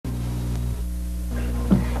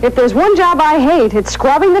If there's one job I hate, it's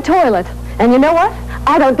scrubbing the toilet. And you know what?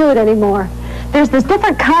 I don't do it anymore. There's this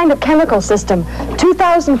different kind of chemical system.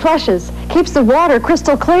 2,000 flushes. Keeps the water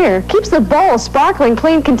crystal clear. Keeps the bowl sparkling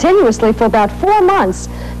clean continuously for about 4 months.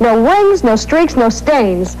 No rings, no streaks, no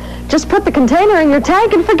stains. Just put the container in your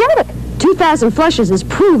tank and forget it. 2,000 flushes is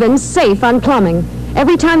proven safe on plumbing.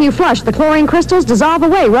 Every time you flush, the chlorine crystals dissolve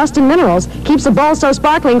away rust and minerals. Keeps the bowl so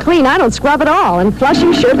sparkling clean, I don't scrub at all. And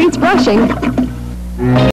flushing sure beats brushing.